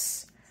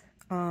this.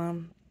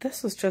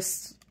 This was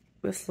just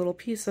this little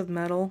piece of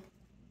metal.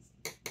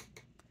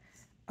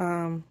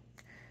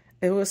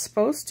 It was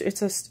supposed to,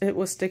 it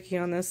was sticky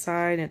on this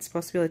side, and it's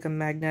supposed to be like a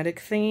magnetic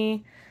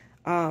thingy.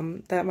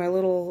 That my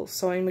little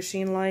sewing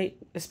machine light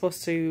is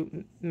supposed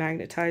to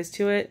magnetize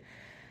to it,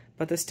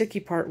 but the sticky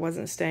part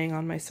wasn't staying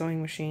on my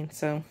sewing machine,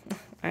 so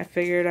I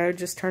figured I would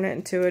just turn it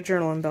into a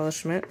journal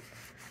embellishment.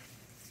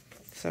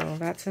 So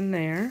that's in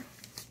there.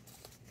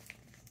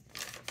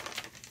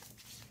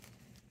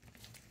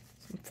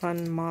 Some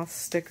fun moth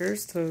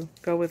stickers to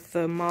go with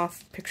the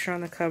moth picture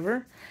on the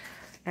cover.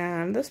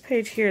 And this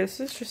page here, this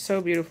is just so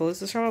beautiful.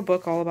 This is from a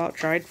book all about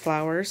dried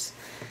flowers.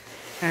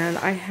 And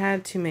I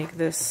had to make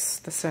this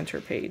the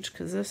center page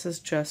because this is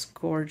just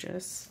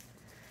gorgeous.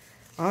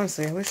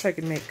 Honestly, I wish I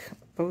could make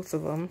both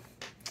of them,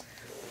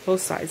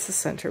 both sides the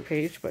center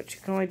page, but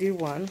you can only do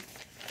one.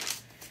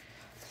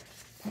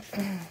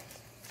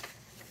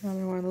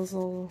 Another one of those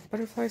little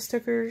butterfly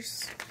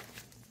stickers.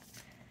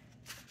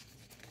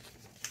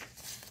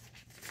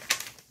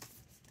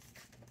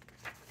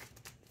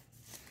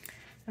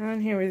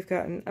 And here we've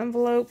got an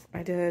envelope.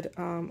 I did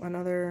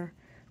another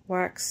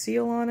wax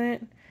seal on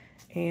it.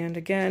 And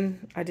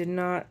again, I did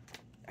not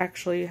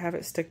actually have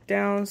it stick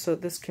down, so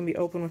this can be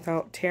opened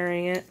without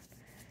tearing it.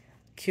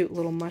 Cute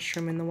little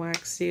mushroom in the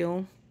wax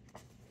seal.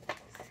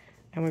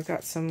 And we've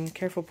got some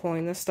careful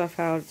pulling this stuff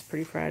out. It's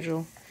pretty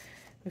fragile.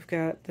 We've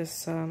got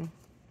this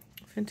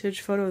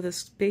vintage photo of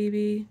this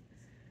baby.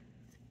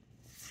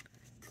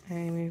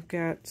 And we've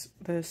got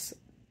this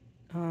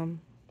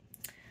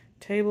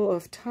table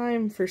of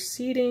time for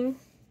seating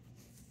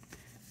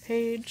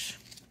page.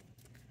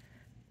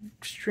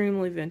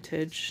 Extremely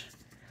vintage.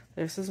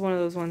 This is one of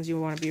those ones you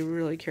want to be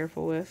really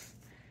careful with.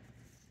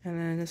 And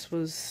then this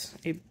was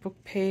a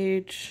book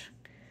page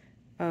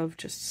of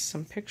just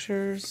some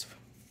pictures.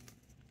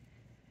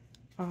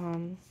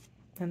 And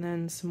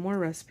then some more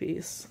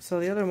recipes. So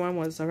the other one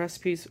was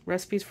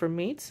recipes for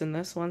meats, and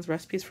this one's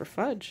recipes for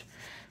fudge.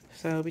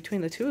 So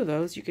between the two of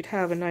those, you could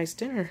have a nice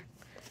dinner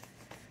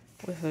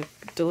with a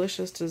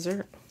delicious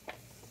dessert.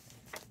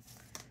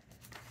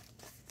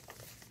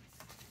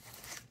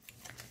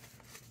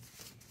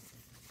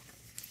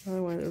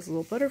 Another one of those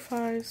little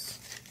butterflies.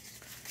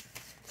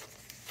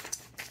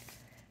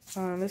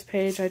 On this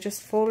page, I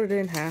just folded it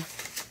in half.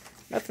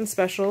 Nothing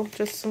special,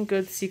 just some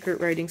good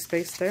secret writing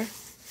space there.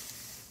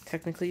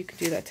 Technically, you could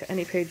do that to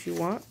any page you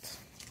want.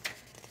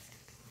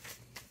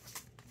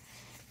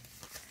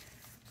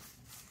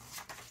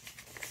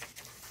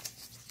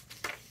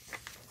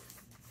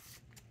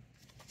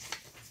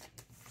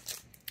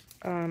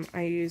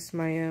 I used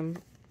my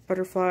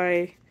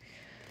butterfly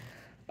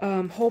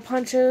hole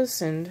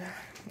punches and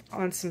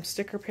on some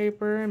sticker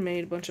paper and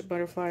made a bunch of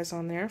butterflies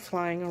on there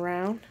flying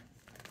around.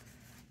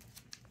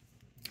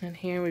 And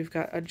here we've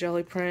got a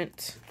jelly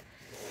print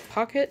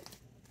pocket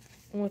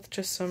with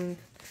just some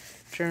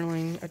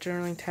a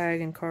journaling tag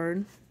and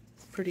card.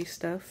 Pretty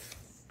stuff.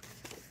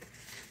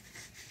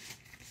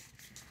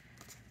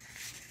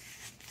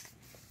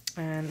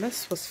 And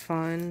this was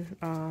fun.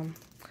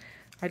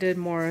 I did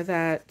more of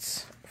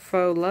that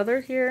faux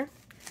leather here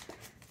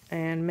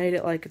and made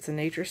it like it's a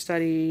nature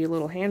study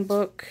little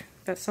handbook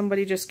that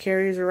somebody just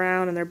carries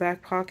around in their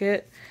back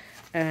pocket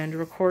and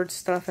records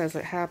stuff as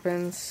it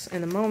happens in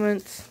the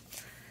moment.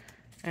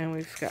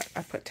 And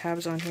I put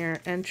tabs on here,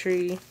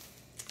 entry,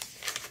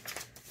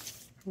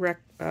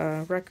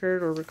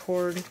 record or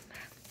record,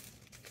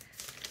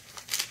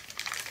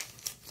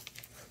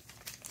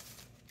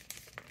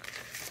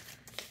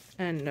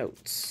 and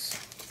notes.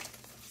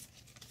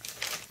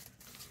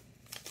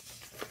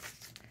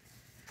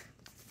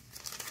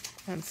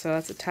 And so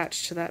that's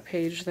attached to that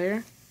page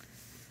there.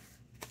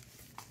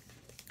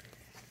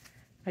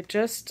 I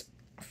just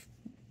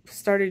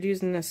started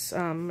using this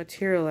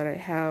material that I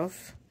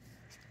have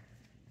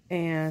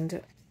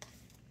and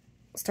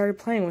started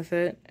playing with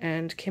it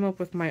and came up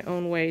with my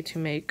own way to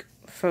make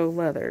faux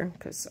leather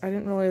because I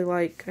didn't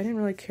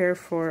really care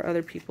for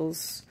other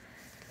people's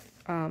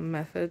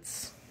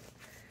methods.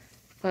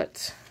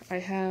 But I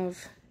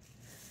have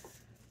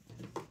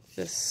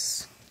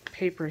this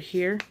paper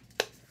here,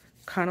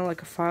 kind of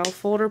like a file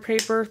folder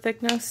paper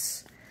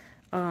thickness.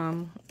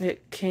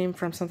 It came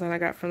from something I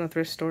got from the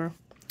thrift store.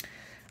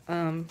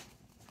 And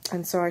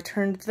so I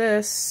turned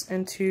this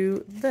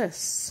into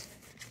this.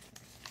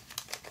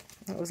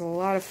 It was a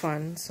lot of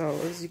fun. So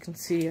as you can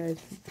see, I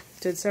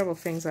did several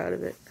things out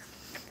of it.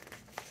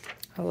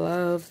 I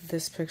love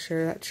this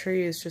picture. That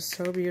tree is just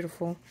so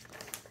beautiful.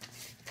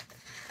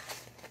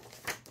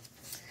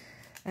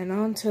 And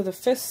on to the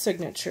fifth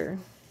signature.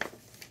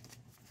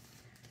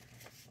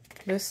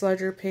 This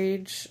ledger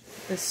page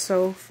is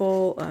so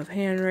full of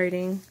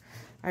handwriting.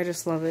 I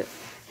just love it.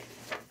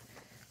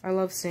 I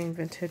love seeing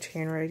vintage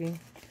handwriting,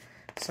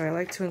 so I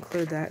like to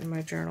include that in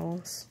my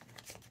journals.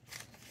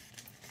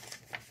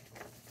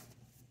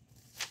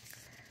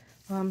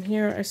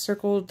 Here I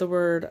circled the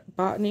word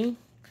botany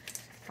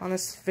on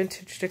this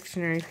vintage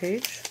dictionary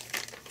page.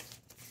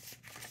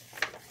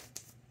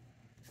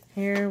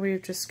 Here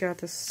we've just got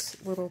this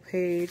little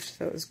page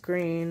that was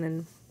green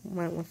and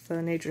went with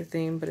the nature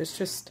theme, but it's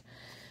just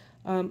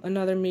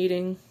another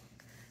meeting,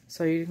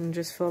 so you can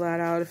just fill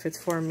that out if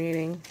it's for a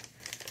meeting.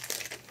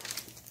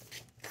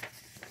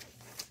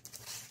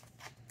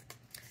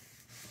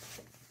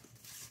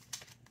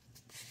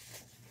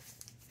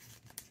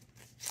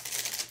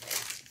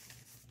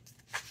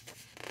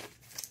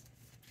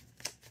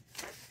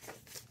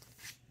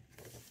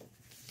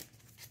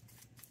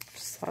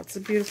 Just lots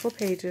of beautiful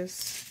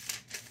pages.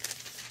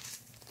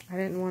 I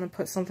didn't want to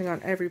put something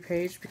on every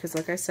page because,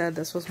 like I said,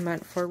 this was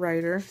meant for a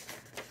writer.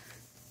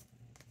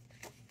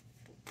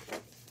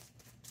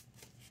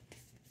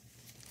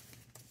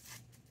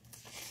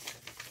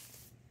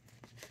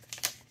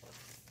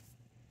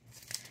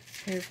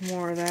 Here's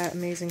more of that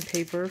amazing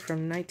paper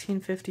from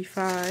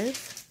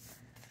 1955.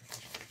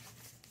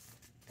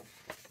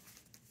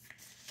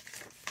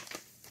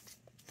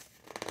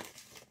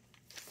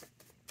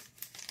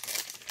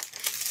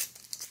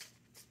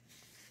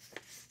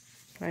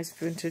 Nice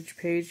vintage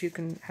page.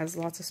 Has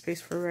lots of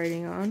space for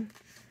writing on.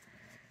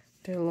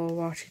 Did a little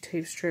washi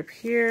tape strip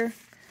here,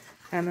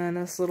 and then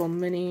this little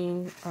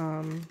mini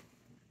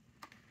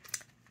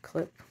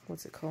clip.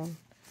 What's it called?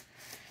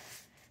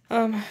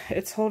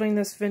 It's holding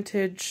this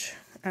vintage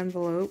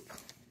envelope,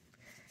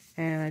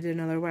 and I did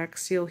another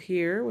wax seal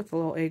here with a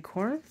little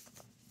acorn.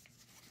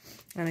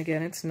 And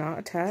again, it's not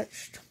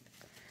attached.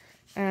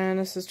 And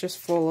this is just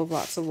full of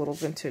lots of little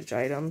vintage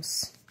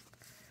items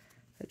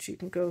that you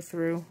can go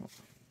through.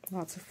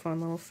 Lots of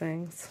fun little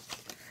things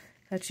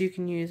that you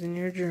can use in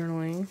your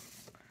journaling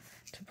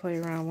to play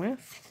around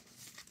with.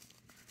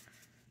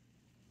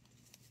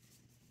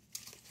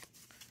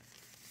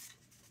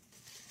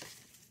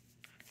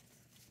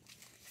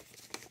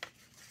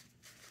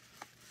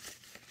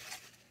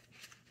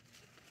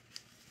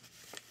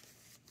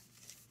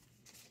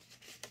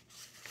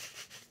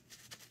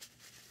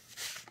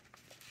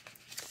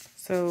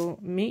 So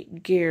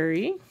meet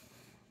Gary.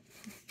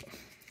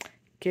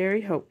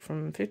 Gary Hope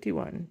from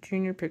 51,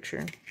 junior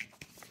picture.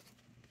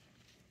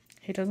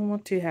 He doesn't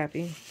look too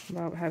happy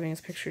about having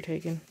his picture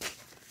taken.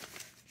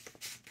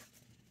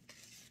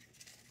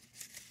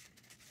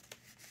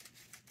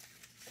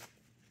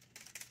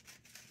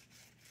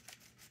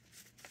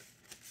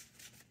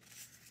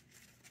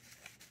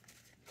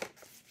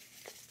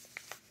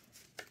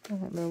 I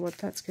don't know what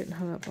that's getting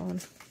hung up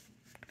on.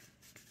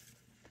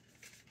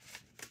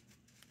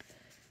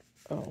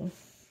 Oh.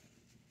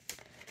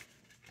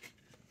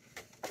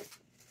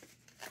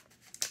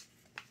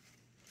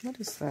 What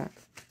is that?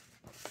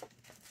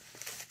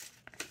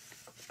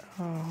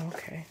 Oh,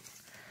 okay.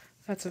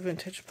 That's a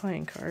vintage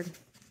playing card.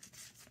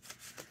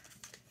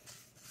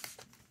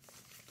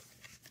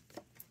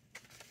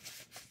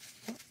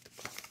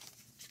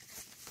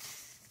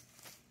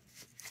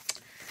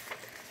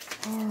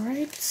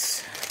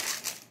 Alright.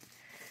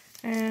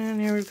 And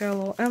here we've got a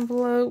little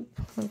envelope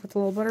with a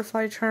little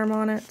butterfly charm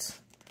on it.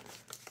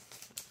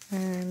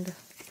 And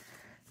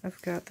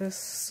I've got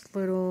this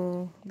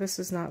little, this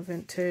is not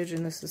vintage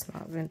and this is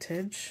not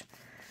vintage.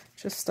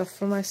 Just stuff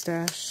from my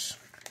stash.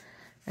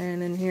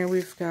 And in here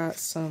we've got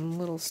some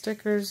little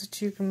stickers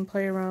that you can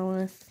play around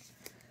with,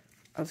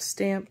 of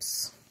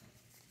stamps.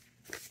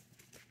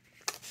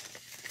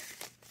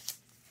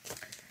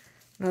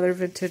 Another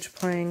vintage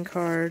playing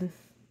card,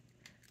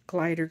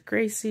 Glider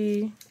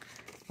Gracie,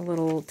 a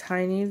little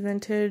tiny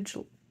vintage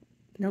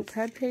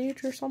notepad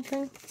page or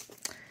something.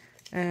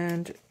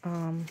 And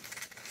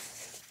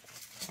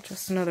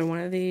just another one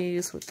of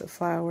these with the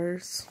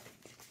flowers.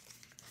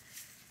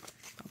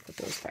 I'll put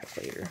those back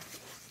later.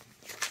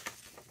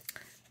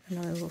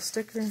 Another little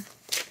sticker.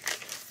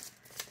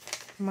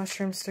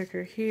 Mushroom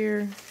sticker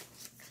here.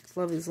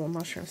 Love these little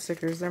mushroom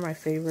stickers. They're my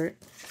favorite.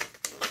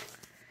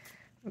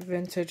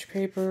 Vintage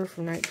paper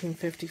from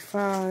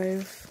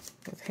 1955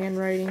 with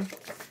handwriting.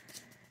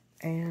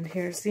 And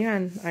here's the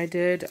end. I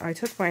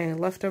took my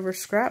leftover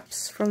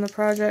scraps from the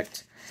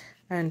project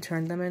and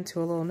turned them into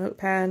a little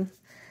notepad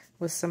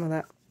with some of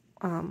that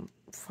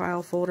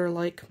file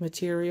folder-like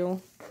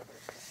material.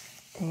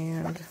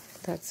 And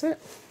that's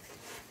it.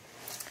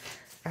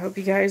 I hope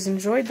you guys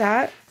enjoyed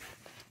that.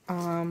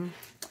 Let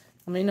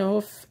me know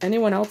if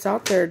anyone else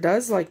out there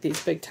does like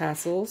these big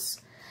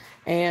tassels,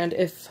 and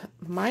if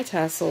my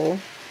tassel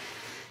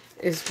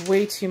is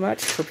way too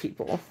much for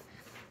people.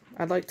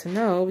 I'd like to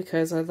know,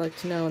 because I'd like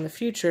to know in the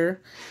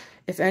future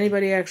if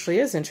anybody actually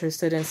is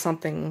interested in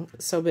something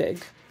so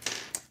big,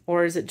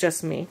 or is it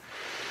just me?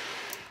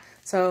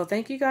 So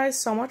thank you guys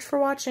so much for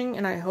watching,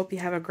 and I hope you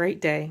have a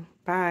great day.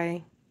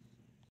 Bye.